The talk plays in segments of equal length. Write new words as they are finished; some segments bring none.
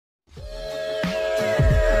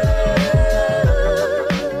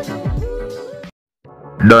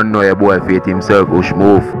Don't know your boy Faith himself, Ush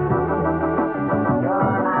move.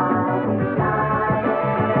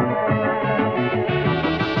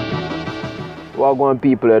 Wagwan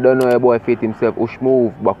people, I don't know your boy Faith himself, Ush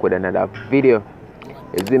move, back with another video.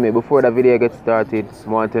 You see me, before the video gets started, I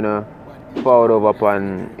want to follow over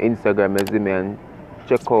on Instagram, you see me, and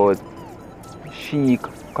check out Chic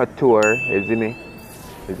Couture, you see me.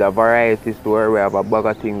 It's a variety store, we have a bag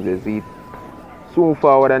of things, you see. Soon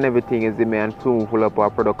forward and everything, you see me, and soon full up our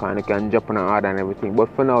product and you can jump on and order and everything.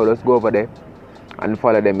 But for now, let's go over there and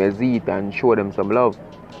follow them, you see it, and show them some love.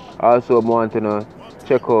 Also, I want to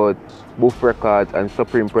check out Buff Records and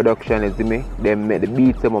Supreme Production, you see me. They make the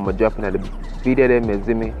beats, them I'm dropping at the video, them, you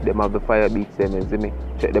see me. Them have the fire beats, them, you see me.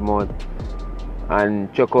 Check them out.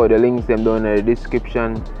 And check out the links, them down in the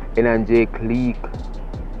description. N&J Clique,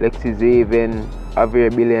 Lexi Zaven, Aver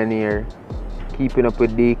Billionaire, Keeping Up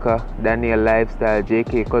with Dika, Daniel Lifestyle,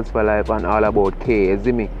 JK Cuz for Life, and All About K, you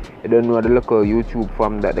see me. You don't know the local YouTube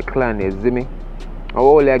from that the clan, you see me. And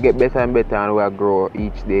only I get better and better and we grow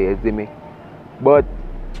each day, you see me. But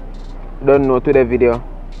don't know to the video,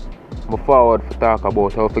 I'm forward to talk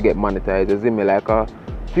about how to get monetized, you see me. Like a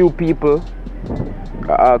few people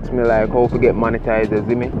ask me like how to get monetized, you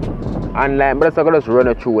see me. And like, but I'm just run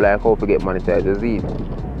it through like how to get monetized, you see it.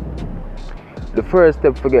 The first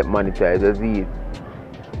step to get monetized, you see it.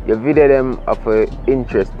 Your video them are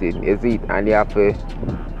interesting, you see it, and you have to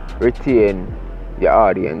retain your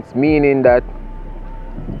audience. Meaning that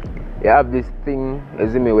you have this thing, you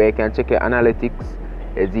see me, where you can check your analytics,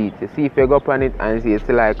 you see it. You see if you go up on it and see it's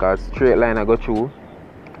like a straight line I go through,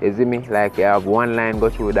 you see me, like you have one line go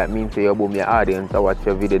through, that means you boom your audience to watch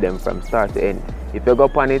your video them from start to end. If you go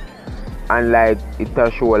up on it and like it a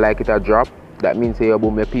show like it a drop, that means you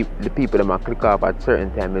boom the people them a click off at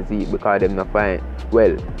certain time, you see it, because them not find,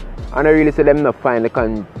 well, and I really say them not find the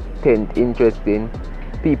content interesting.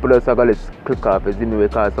 People just are gonna click off, you see me,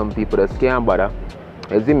 because some people just can't bother,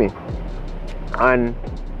 you see me. And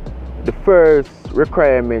the first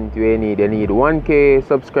requirement you need 1K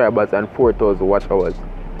subscribers and 4,000 watch hours,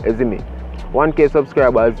 you see me. 1K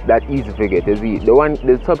subscribers, that easy to get, you see.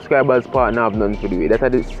 The subscribers part now have nothing to do with it.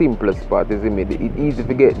 That's the simplest part, you see me. It's easy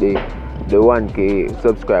to get the 1K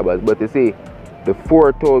subscribers, but you see the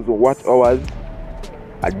 4,000 watch hours,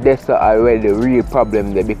 that's already the real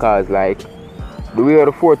problem there, because like the way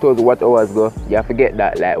the 4,000 watch hours go, you have to get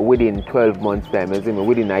that like within 12 months time, you see me,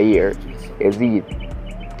 within a year, you see it.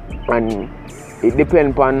 And it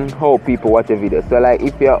depends on how people watch a video. So like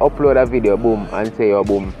if you upload a video, boom, and say oh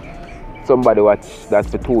boom, somebody watch that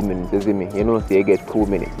for 2 minutes, you see me, you know, so you get 2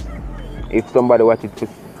 minutes. If somebody watch it for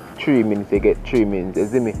 3 minutes, you get 3 minutes, you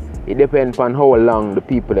see me. It depends on how long the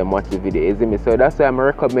people them watch the video, you see me. So that's why I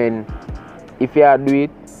recommend, if you do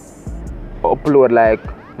it, upload like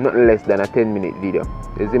nothing less than a 10-minute video,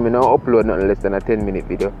 you see me. Now upload nothing less than a 10-minute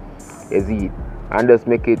video, you see it, and just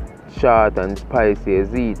make it short and spicy, you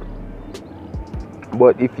see it.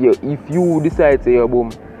 But if you decide to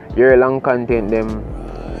boom, your long content them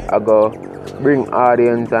I go bring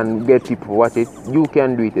audience and get people watch it, you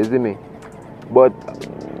can do it, you see me. But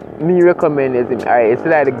me recommend, you see me, alright, it's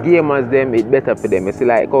like the gamers them, it's better for them. It's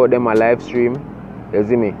like how them a live stream, you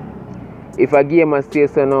see me. If a gamer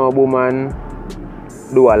says so now boom and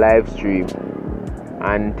do a live stream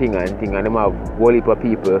and thing and them have whole heap of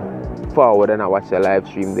people forward and I watch the live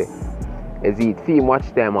stream there, you see it, film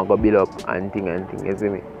watch time I go build up and thing, you see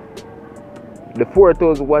me. The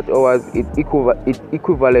 4,000 watch hours, it's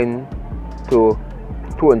equivalent to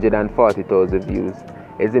 240,000 views,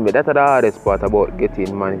 you see me. That's the hardest part about getting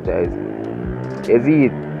monetized, you see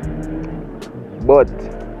it. But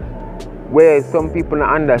where some people don't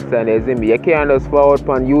understand, you see me, you can't just forward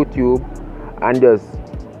on YouTube and just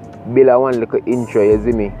build a one little intro, you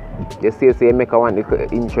see me. You say so you make a one little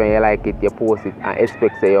intro and you like it, you post it and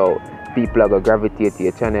expect say yo, people are going to gravitate to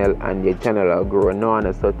your channel and your channel will grow. No,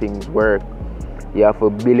 and so things work. You have to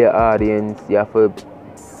build your audience, you have to,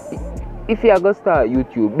 if you are going to start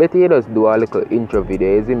YouTube, better you just do a little intro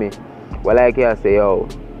video, you see me. Well, like you say yo,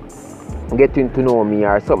 getting to know me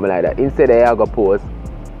or something like that. Instead of you go post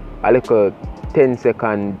a little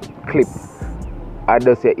 10-second clip, I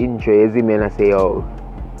just say intro, you see me, and I say yo,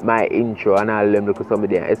 my intro, and I'll them look at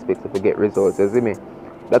somebody and expect to get results, you see me.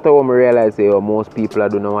 That's how I realize say, most people are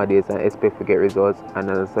doing nowadays and expect to get results, and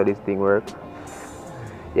that's how this thing works.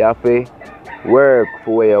 You have to work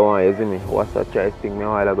for where you want, you see me. What's that choice thing me a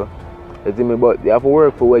while ago? You see me, but you have to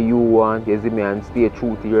work for where you want, you see me, and stay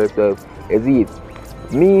true to yourself. You see it.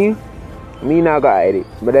 Me not gonna hide it.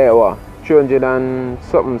 But there you are, 300 and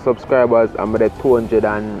something subscribers and I'm there 200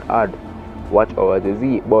 and odd watch hours, you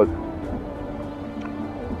see it. But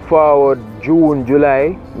forward June,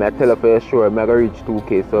 July, I tell you for sure, I'm going to reach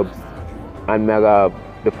 2K subs and I'm going to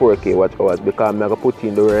the 4K watch hours because I'm going to put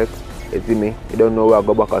in the work. You see me? You don't know where I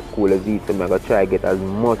go back to school as it, so I'm going to try to get as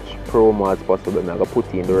much promo as possible. I'm going to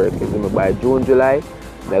put in the work. You see me? By June, July,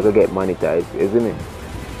 I'm going to get monetized. You see me?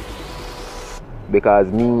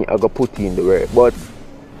 Because me, I go put in the work. But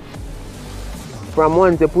from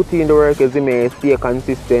once you put in the work, you see me, you stay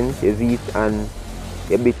consistent, you see it, and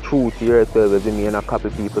you be true to yourself, you see me, you not copy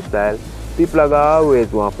people's style. People are gonna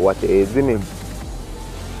always want to watch it, you see me.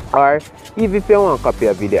 Or even if you want to copy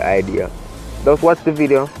a video idea, just watch the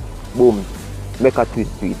video, boom, make a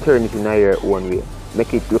twist to it, turn it in your own way,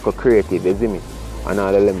 make it look creative, you see me, and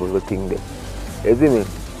all the levels of thing there. You see me?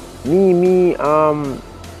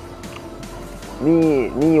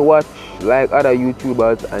 Me watch like other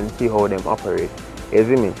YouTubers and see how them operate. You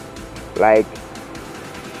see me? Like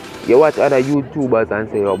you watch other YouTubers and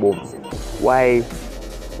say, oh boom, why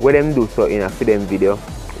when them do so in a for them video,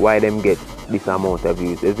 why them get this amount of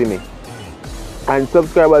views, you see me? And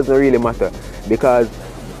subscribers don't really matter because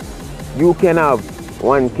you can have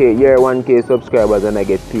 1K, your 1K subscribers and I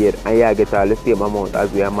get paid and you get all the same amount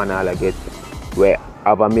as we a man all get where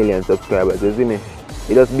have 1 million subscribers, you see me?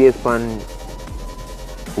 It just based on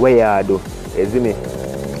where you do, you see me?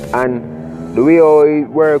 And the way how it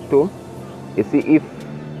work too, you see if,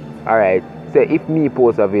 alright, say if me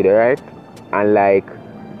post a video, right? And like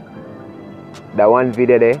that one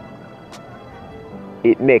video there,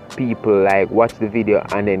 it make people like watch the video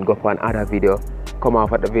and then go for another video, come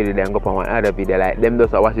off at the video then go for one other video. Like them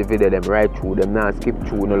just watch the video them right through, them not skip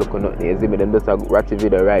through, no look at nothing, you see me? Them just watch the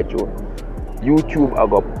video right through. YouTube I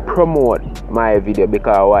go promote my video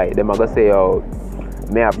because why? Them I go say, oh,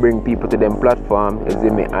 may I bring people to them platform, you see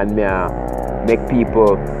me, and may I make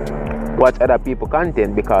people watch other people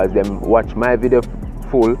content because them watch my video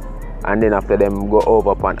full and then after them go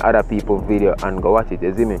over upon other people's video and go watch it,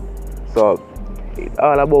 you see me? So it's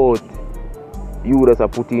all about you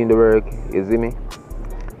just put in the work, you see me?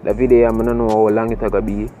 The video I don't know how long it's gonna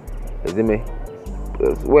be, you see me?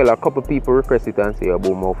 Well, a couple people request it and say, oh,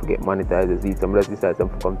 boom, I'll forget monetized, you see, some just decide some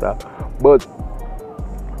come talk. But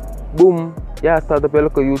boom, yeah, start up a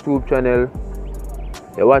local YouTube channel.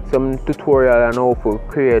 You watch some tutorial on how to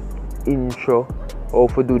create intro, how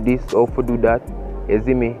to do this, how to do that. You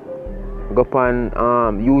see me? Go on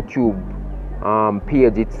YouTube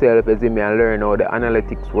page itself, you see me, and learn how the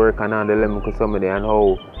analytics work and how the lemon somebody and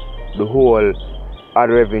how the whole ad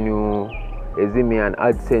revenue, you see me, and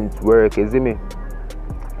AdSense work, you see me.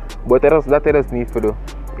 But that just need to do.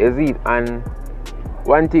 You see it? And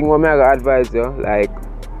one thing what I advise you, like,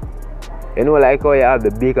 you know, like how you have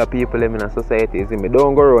the bigger people in a society, you see me,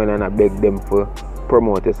 don't go around and beg them for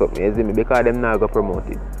promote or something, you see me, because them not going to promote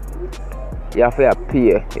it. You have to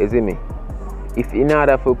pay, you see me. If in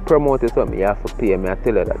order to promote something, you have to pay, I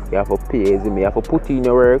tell you that. You have to pay, you see me, you have to put in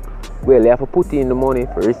your work, well, you have to put in the money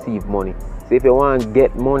to receive money. So if you want to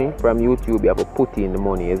get money from YouTube, you have to put in the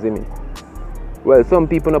money, you see me. Well, some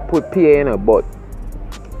people not put pay, you know, but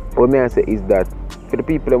what I say is that for the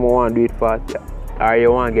people that want to do it fast, or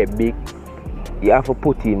you want to get big, you have to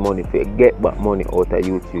put in money to get back money out of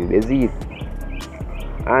YouTube, you see it?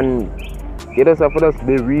 And you just have to just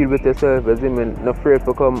be real with yourself, you see me, not afraid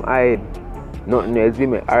to come hide nothing, you see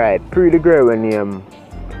me? Alright, pre the girl when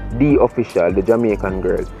the official, the Jamaican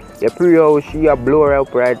girl, you pre how she a blow her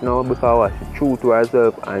up right now because she true to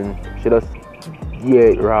herself and she just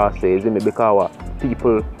yeah raw say, you see me, because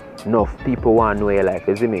people want to know your life,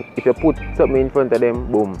 you see me? If you put something in front of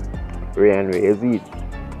them, boom, rain, you see it?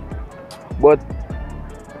 But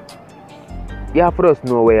you have to just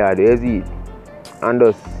know where you are, you see it? And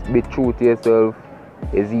just be true to yourself,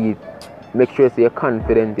 you see it? Make sure you're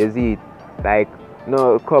confident, you see it? Like,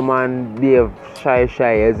 no, come and be shy,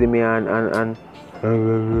 you see me, and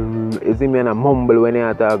you see me, and mumble when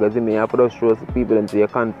you talk, you see me? You have to just show people them to you're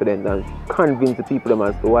confident and convince the people them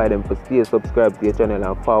as to why them to stay subscribe to your channel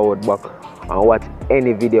and forward back and watch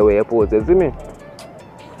any video where you post, you see me?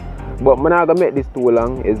 But I'm not gonna make this too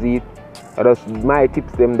long, you see it? I just my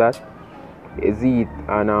tips them that, you see it?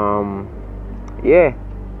 And yeah,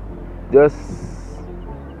 just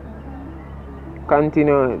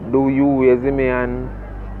continue do you see me, and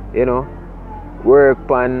you know, work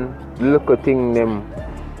on little thing them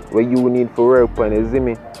where you need for work on, you see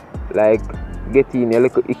me, like getting a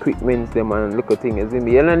little equipment them and little thing, you see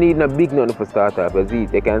me. You don't need no big nothing for start off, you see.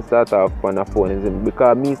 They can start off on a phone, you see me,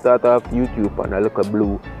 because me start off YouTube on a little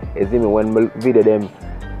blue, you see me, when my video them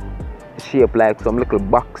shape like some little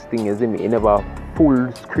box thing, you see me, it never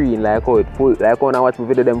full screen like how it full, like when I watch my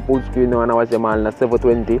video them full screen now and I watch them on a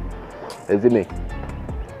 720, you see me.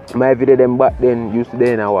 My video them back then used to be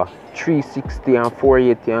in our 360 and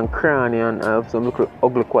 480 and cranny and have some little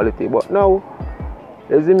ugly quality. But now,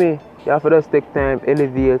 you see me, you have to just take time,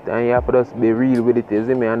 elevate, and you have to just be real with it, you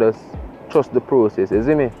see me, and just trust the process, you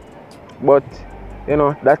see me. But, you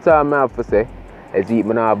know, that's all I have to say. I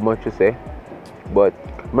don't have much to say. But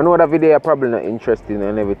I know that video is probably not interesting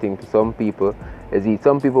and everything to some people.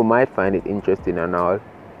 Some people might find it interesting and all.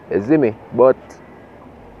 You see me? But,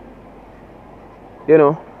 you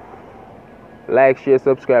know, like, share,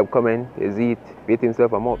 subscribe, comment. Faith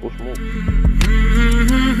himself, I'm out.